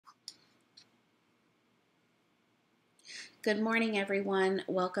Good morning, everyone.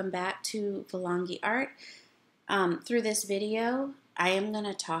 Welcome back to Vilangi Art. Through this video, I am going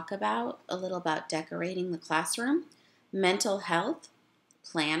to talk a little about decorating the classroom, mental health,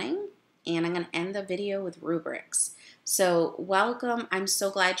 planning, and I'm going to end the video with rubrics. So welcome. I'm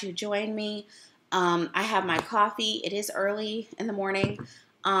so glad you joined me. I have my coffee. It is early in the morning,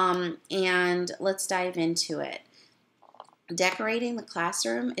 and let's dive into it. Decorating the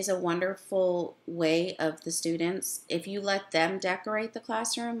classroom is a wonderful way of the students. If you let them decorate the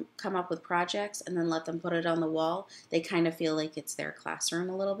classroom, come up with projects, and then let them put it on the wall, they kind of feel like it's their classroom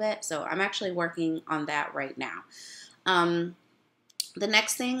a little bit. So I'm actually working on that right now. The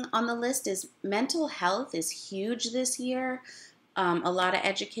next thing on the list is mental health is huge this year. A lot of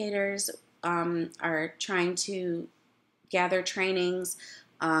educators are trying to gather trainings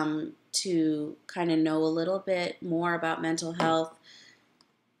to kind of know a little bit more about mental health.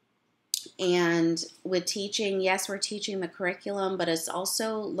 And with teaching, yes, we're teaching the curriculum, but it's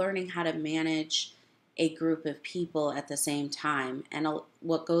also learning how to manage a group of people at the same time. And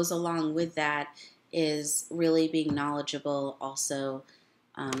what goes along with that is really being knowledgeable also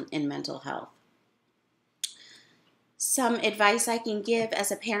in mental health. Some advice I can give as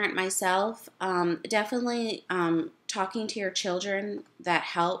a parent myself, definitely talking to your children, that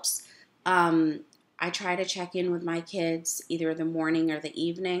helps. I try to check in with my kids either the morning or the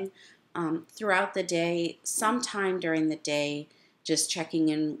evening. Throughout the day, sometime during the day, just checking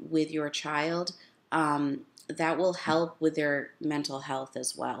in with your child, that will help with their mental health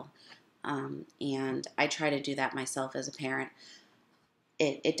as well. And I try to do that myself as a parent.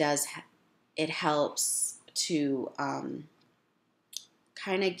 It helps to kind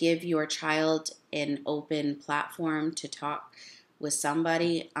of give your child an open platform to talk with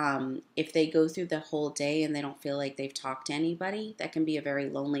somebody. If they go through the whole day and they don't feel like they've talked to anybody, that can be a very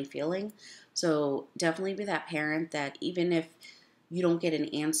lonely feeling. So definitely be that parent that even if you don't get an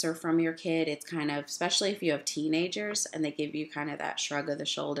answer from your kid, it's kind of, especially if you have teenagers and they give you kind of that shrug of the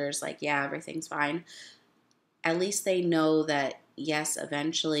shoulders, like, yeah, everything's fine. At least they know that, yes,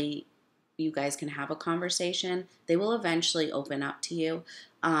 eventually you guys can have a conversation. They will eventually open up to you.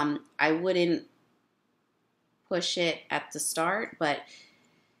 I wouldn't push it at the start, but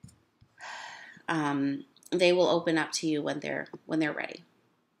they will open up to you when they're ready.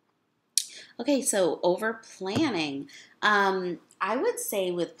 Okay, so over planning. I would say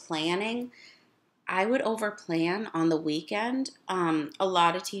with planning, I would over plan on the weekend. A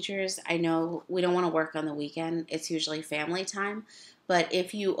lot of teachers, I know we don't want to work on the weekend. It's usually family time. But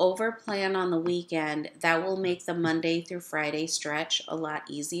if you over plan on the weekend, that will make the Monday through Friday stretch a lot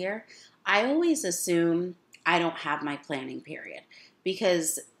easier. I always assume I don't have my planning period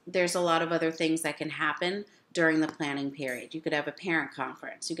because there's a lot of other things that can happen during the planning period. You could have a parent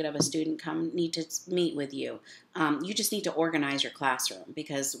conference. You could have a student need to meet with you. You just need to organize your classroom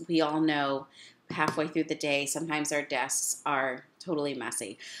because we all know halfway through the day, sometimes our desks are totally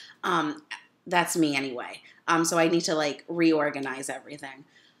messy. That's me anyway. So I need to reorganize everything.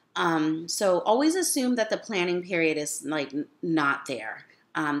 So always assume that the planning period is not there.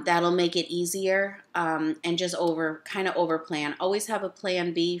 That'll make it easier, and just over plan. Always have a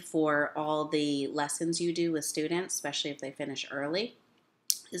plan B for all the lessons you do with students, especially if they finish early.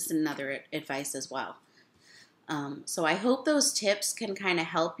 This is another advice as well. So I hope those tips can kind of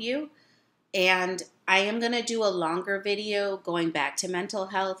help you. And I am going to do a longer video going back to mental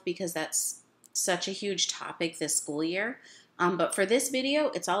health because that's such a huge topic this school year. But for this video,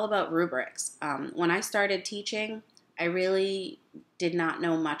 it's all about rubrics. When I started teaching, I really did not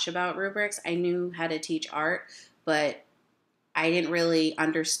know much about rubrics. I knew how to teach art, but I didn't really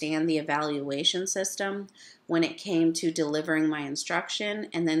understand the evaluation system when it came to delivering my instruction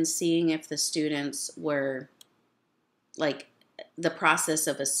and then seeing if the students were the process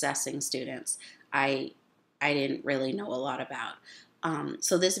of assessing students. I didn't really know a lot about.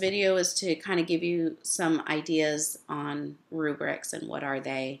 So this video is to kind of give you some ideas on rubrics and what are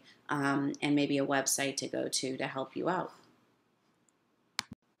they, and maybe a website to go to help you out.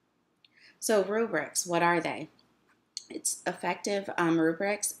 So rubrics, what are they? It's effective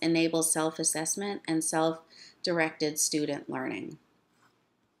rubrics enable self-assessment and self-directed student learning.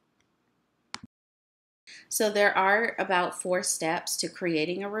 So there are about 4 steps to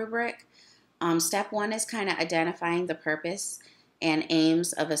creating a rubric. Step 1 is kind of identifying the purpose and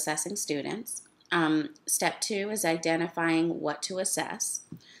aims of assessing students. Step 2 is identifying what to assess.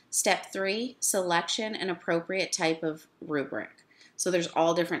 Step 3, selection and appropriate type of rubric. So there's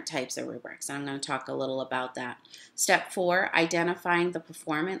all different types of rubrics, and I'm going to talk a little about that. Step 4, identifying the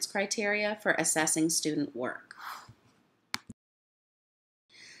performance criteria for assessing student work.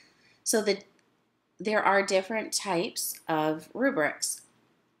 So there are different types of rubrics.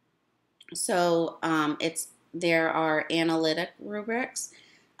 So there are analytic rubrics,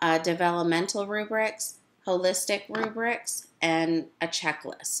 developmental rubrics, holistic rubrics, and a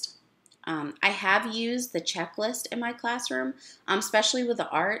checklist. I have used the checklist in my classroom, especially with the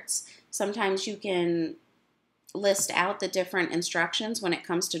arts. Sometimes you can list out the different instructions when it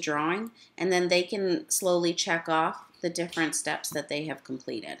comes to drawing, and then they can slowly check off the different steps that they have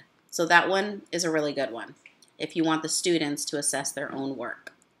completed. So that one is a really good one if you want the students to assess their own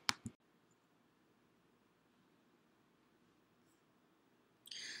work.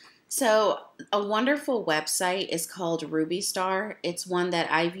 So a wonderful website is called RubyStar. It's one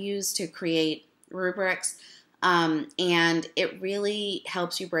that I've used to create rubrics, and it really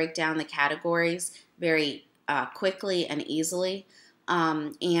helps you break down the categories very quickly and easily.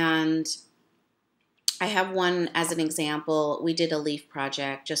 And I have one as an example. We did a leaf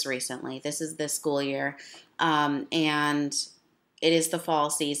project just recently. This is this school year, and it is the fall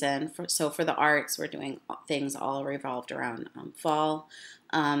season. So for the arts, we're doing things all revolved around fall.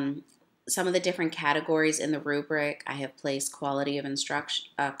 Some of the different categories in the rubric, I have placed quality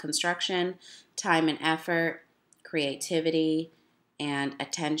of construction, time and effort, creativity, and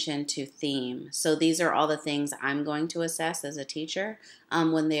attention to theme. So these are all the things I'm going to assess as a teacher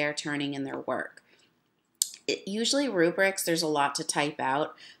when they are turning in their work. Usually rubrics, there's a lot to type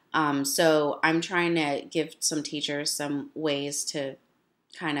out. So I'm trying to give some teachers some ways to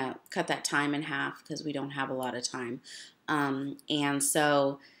kind of cut that time in half because we don't have a lot of time. And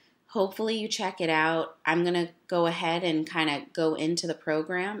so hopefully you check it out. I'm going to go ahead and kind of go into the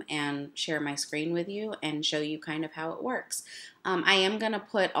program and share my screen with you and show you kind of how it works. I am going to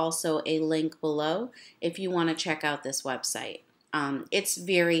put also a link below if you want to check out this website. It's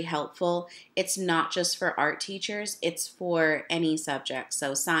very helpful. It's not just for art teachers, it's for any subject.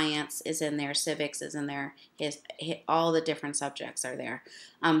 So science is in there, civics is in there, all the different subjects are there.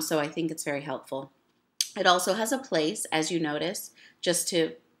 So I think it's very helpful. It also has a place, as you notice, just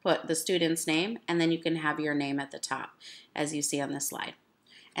to put the student's name, and then you can have your name at the top, as you see on this slide.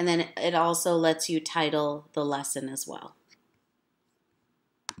 And then it also lets you title the lesson as well.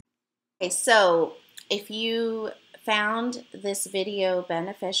 Okay, so if you found this video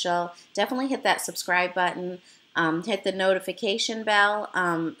beneficial, definitely hit that subscribe button, hit the notification bell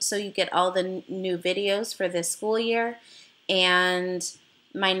so you get all the new videos for this school year. And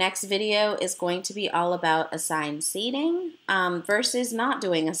my next video is going to be all about assigned seating versus not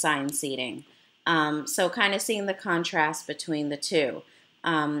doing assigned seating. So kind of seeing the contrast between the two,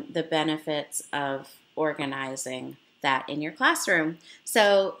 the benefits of organizing that in your classroom.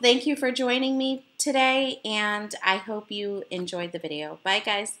 So thank you for joining me today, and I hope you enjoyed the video. Bye,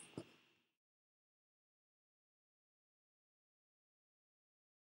 guys.